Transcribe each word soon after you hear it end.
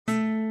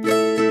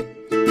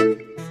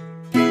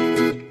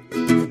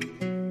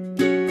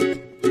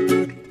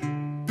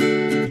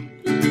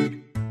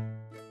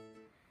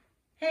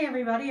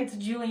everybody,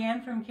 it's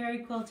Julianne from Carrie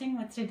Quilting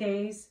with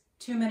today's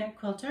 2-minute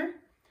quilter.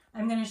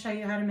 I'm going to show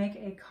you how to make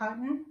a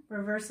cotton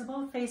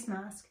reversible face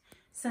mask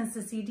since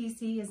the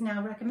CDC is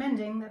now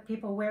recommending that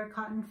people wear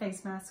cotton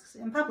face masks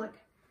in public.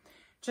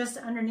 Just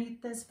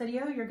underneath this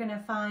video, you're going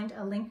to find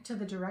a link to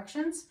the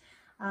directions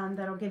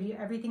that'll give you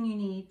everything you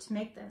need to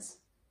make this.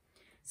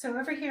 So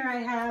over here I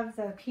have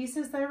the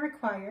pieces that are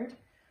required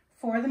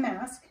for the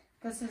mask.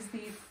 This is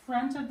the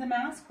front of the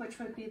mask, which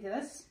would be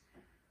this.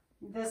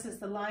 This is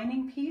the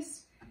lining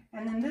piece,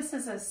 and then this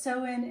is a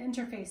sew-in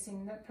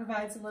interfacing that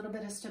provides a little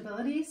bit of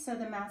stability so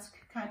the mask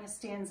kind of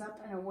stands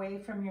up and away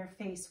from your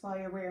face while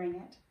you're wearing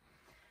it.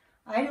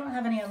 I don't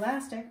have any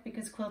elastic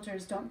because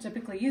quilters don't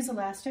typically use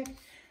elastic,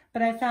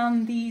 but I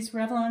found these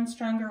Revlon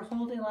Stronger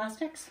Hold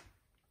elastics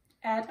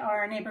at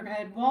our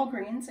neighborhood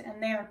Walgreens,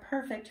 and they are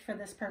perfect for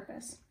this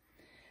purpose.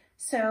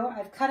 So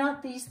I've cut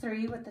out these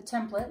three with the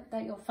template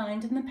that you'll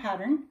find in the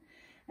pattern,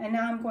 and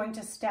now I'm going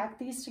to stack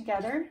these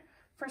together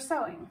for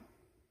sewing.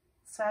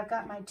 So I've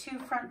got my two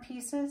front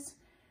pieces,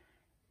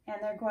 and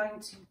they're going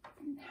to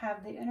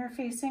have the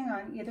interfacing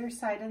on either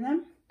side of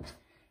them,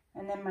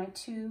 and then my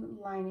two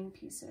lining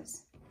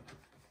pieces.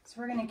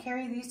 So we're going to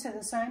carry these to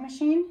the sewing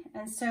machine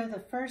and sew the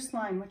first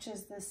line, which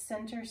is the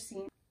center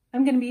seam.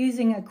 I'm going to be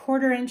using a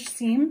 1/4 inch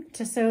seam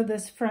to sew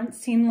this front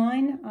seam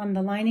line on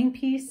the lining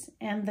piece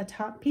and the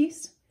top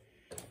piece.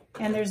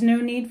 And there's no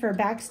need for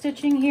back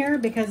stitching here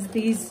because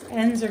these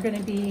ends are going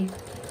to be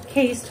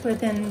cased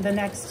within the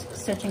next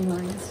stitching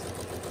lines.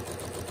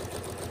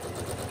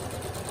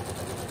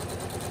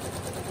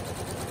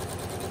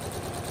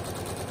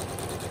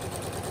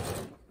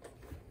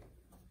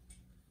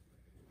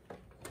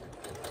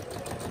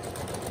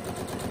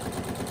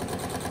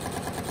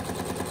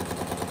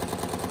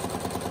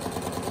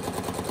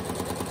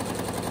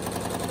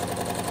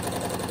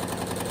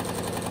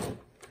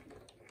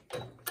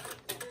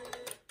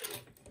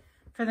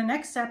 For the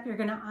next step, you're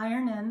going to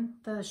iron in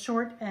the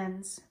short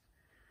ends,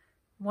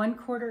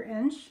 1/4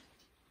 inch.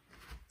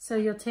 So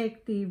you'll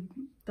take the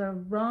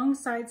wrong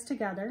sides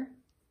together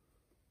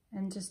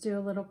and just do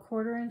a little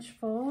 1/4 inch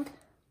fold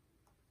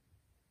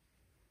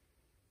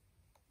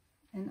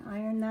and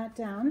iron that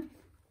down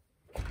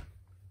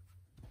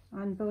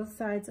on both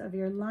sides of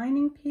your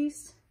lining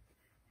piece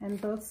and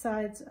both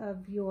sides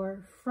of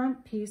your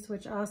front piece,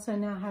 which also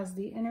now has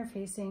the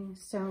interfacing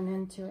sewn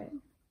into it.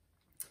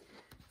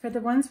 For the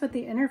ones with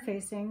the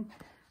interfacing,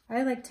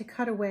 I like to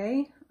cut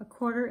away a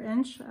 1/4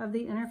 inch of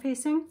the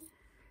interfacing,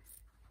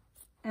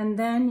 and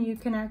then you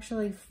can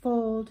actually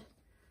fold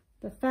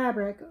the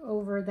fabric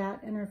over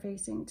that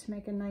interfacing to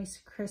make a nice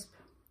crisp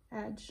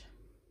edge.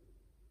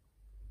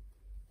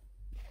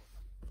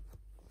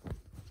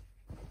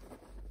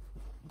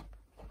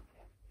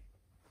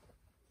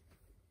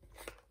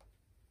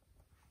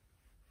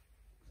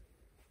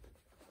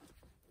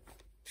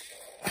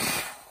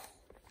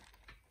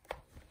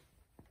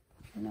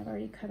 And I've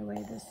already cut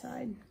away this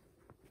side.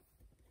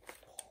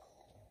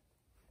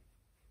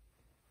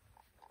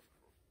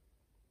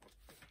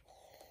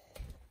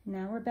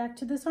 Now we're back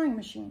to the sewing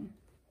machine.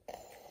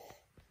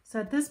 So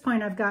at this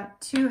point, I've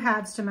got two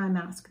halves to my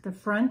mask, the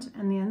front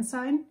and the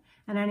inside,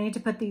 and I need to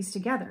put these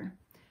together.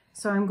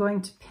 So I'm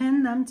going to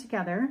pin them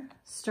together,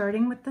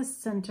 starting with the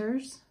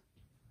centers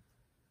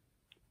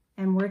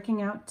and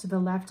working out to the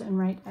left and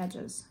right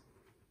edges.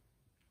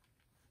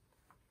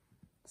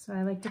 So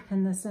I like to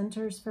pin the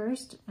centers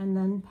first and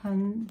then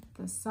pin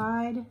the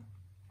side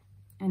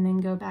and then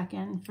go back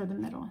in for the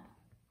middle.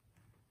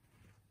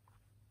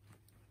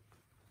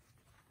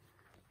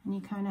 And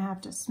you kind of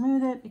have to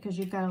smooth it because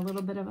you've got a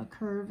little bit of a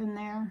curve in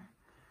there.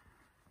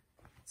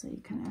 So you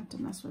kind of have to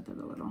mess with it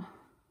a little.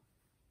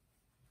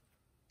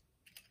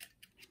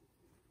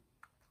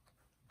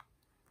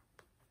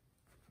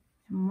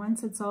 And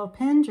once it's all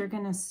pinned, you're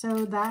going to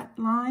sew that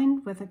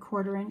line with a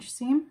 1/4 inch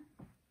seam.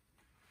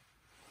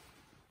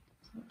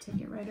 I'll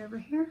take it right over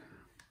here.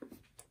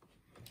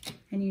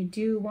 And you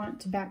do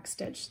want to back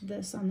stitch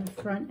this on the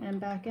front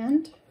and back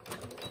end.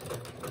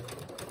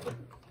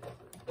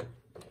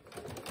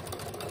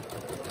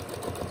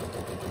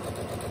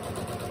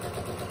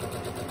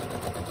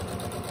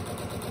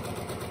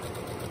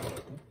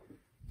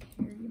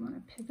 Here you want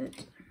to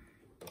pivot.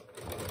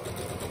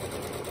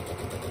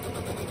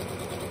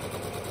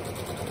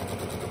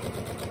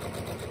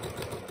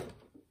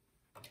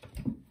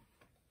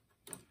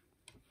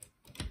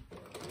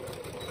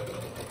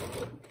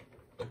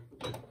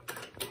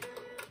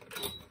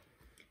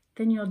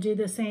 Then you'll do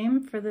the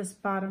same for this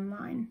bottom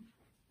line.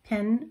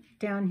 Pin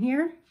down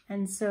here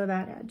and sew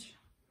that edge.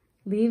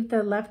 Leave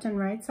the left and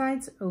right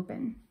sides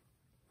open.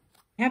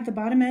 I have the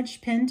bottom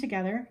edge pinned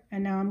together,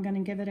 and now I'm going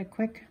to give it a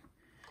quick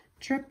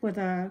trip with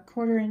a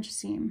 1/4 inch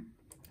seam.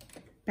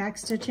 Back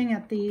stitching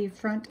at the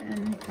front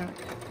and back.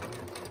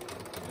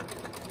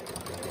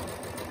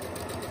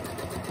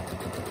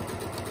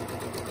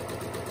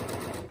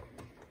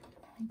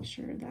 Make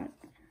sure that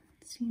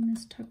seam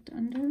is tucked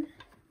under.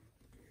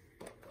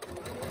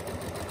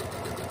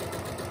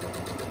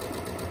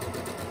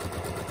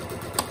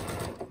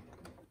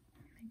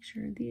 Make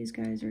sure these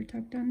guys are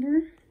tucked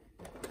under.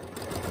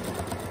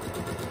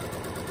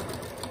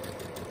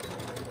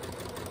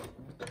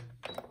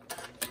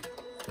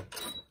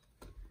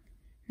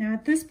 Now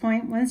at this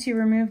point, once you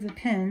remove the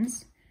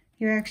pins,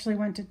 you actually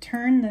want to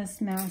turn this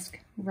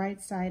mask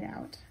right side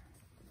out.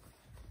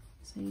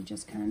 So you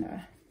just kind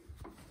of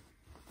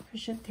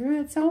push it through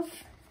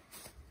itself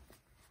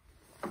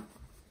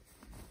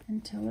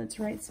until it's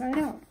right side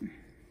out. You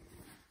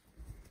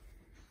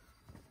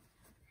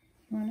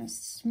want to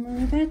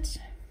smooth it.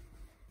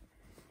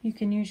 You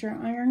can use your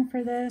iron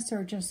for this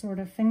or just sort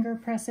of finger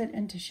press it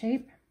into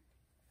shape.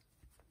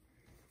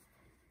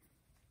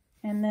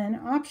 And then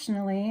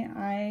optionally,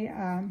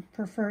 I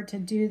prefer to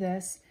do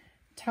this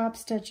top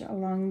stitch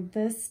along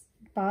this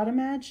bottom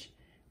edge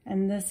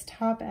and this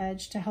top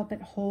edge to help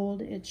it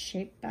hold its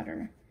shape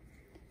better.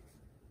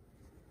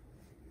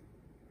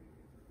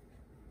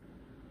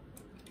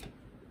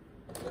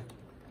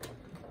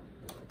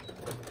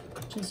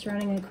 Just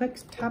running a quick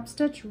top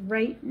stitch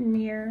right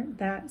near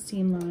that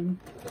seam line.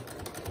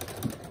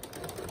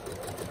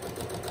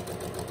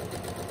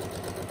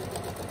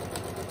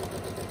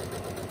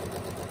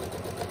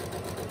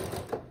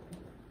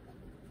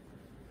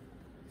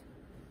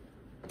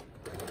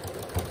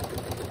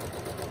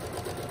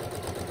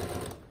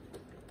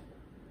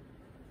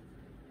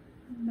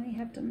 Might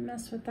have to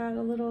mess with that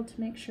a little to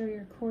make sure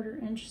your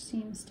 1/4 inch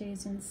seam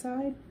stays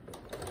inside.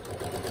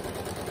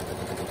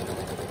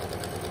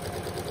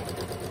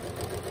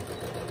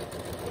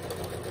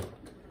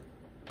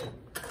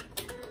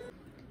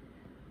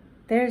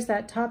 There's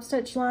that top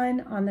stitch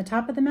line on the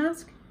top of the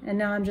mask, and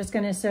now I'm just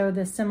going to sew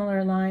the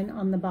similar line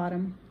on the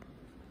bottom.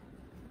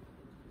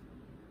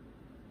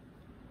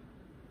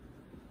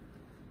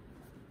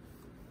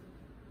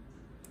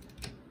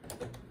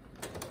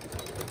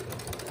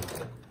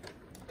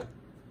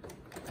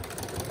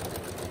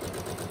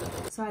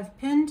 So I've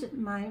pinned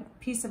my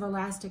piece of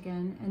elastic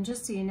in, and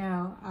just so you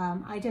know,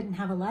 I didn't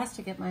have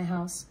elastic at my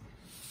house.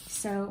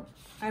 So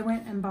I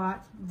went and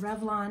bought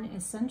Revlon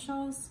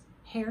Essentials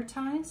hair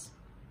ties,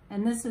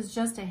 and this is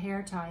just a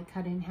hair tie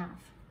cut in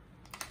half.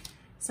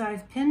 So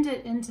I've pinned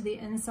it into the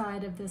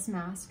inside of this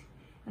mask,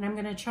 and I'm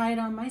gonna try it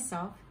on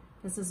myself.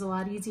 This is a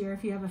lot easier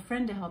if you have a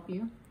friend to help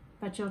you,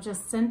 but you'll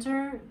just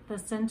center the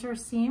center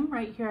seam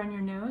right here on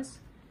your nose,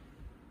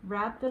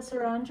 wrap this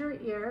around your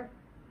ear,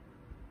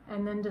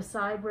 and then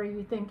decide where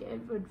you think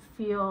it would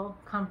feel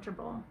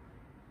comfortable.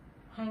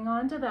 Hang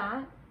on to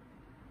that,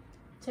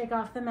 take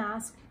off the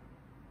mask,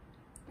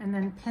 and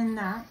then pin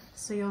that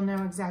so you'll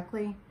know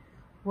exactly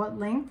what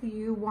length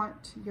you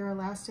want your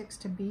elastics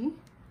to be.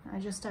 I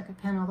just stuck a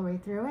pin all the way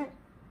through it.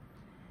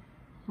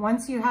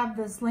 Once you have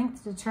this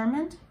length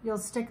determined, you'll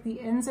stick the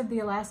ends of the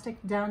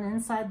elastic down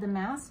inside the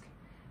mask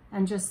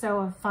and just sew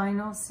a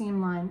final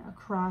seam line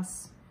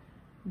across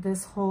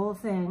this whole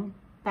thing,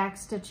 back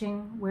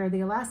stitching where the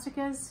elastic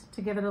is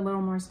to give it a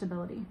little more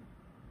stability.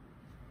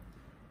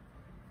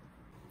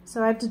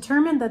 So I've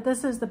determined that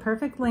this is the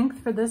perfect length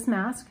for this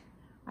mask.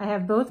 I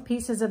have both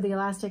pieces of the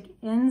elastic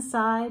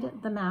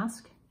inside the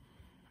mask,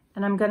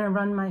 and I'm going to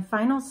run my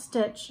final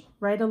stitch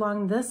right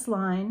along this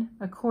line,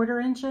 a 1/4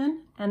 inch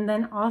in, and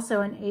then also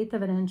an 1/8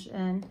 of an inch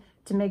in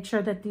to make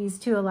sure that these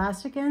two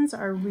elastic ends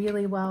are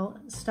really well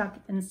stuck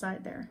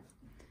inside there.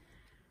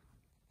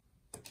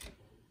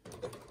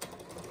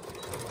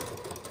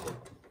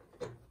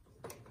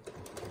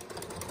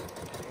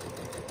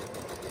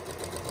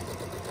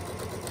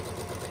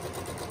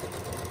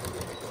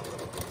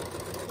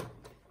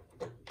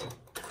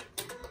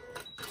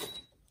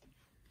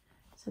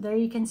 So there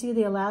you can see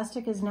the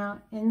elastic is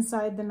now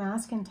inside the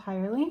mask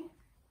entirely.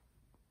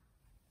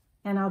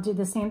 And I'll do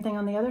the same thing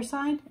on the other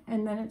side,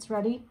 and then it's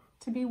ready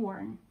to be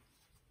worn.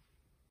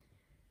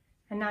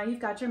 And now you've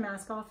got your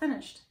mask all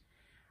finished.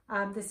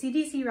 The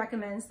CDC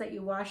recommends that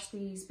you wash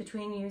these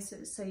between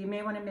uses. So you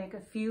may want to make a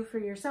few for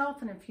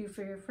yourself and a few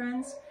for your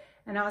friends.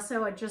 And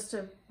also I just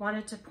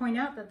wanted to point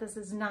out that this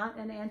is not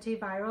an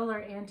antiviral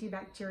or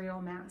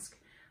antibacterial mask.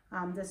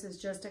 This is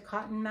just a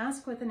cotton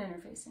mask with an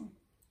interfacing.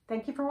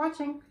 Thank you for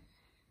watching.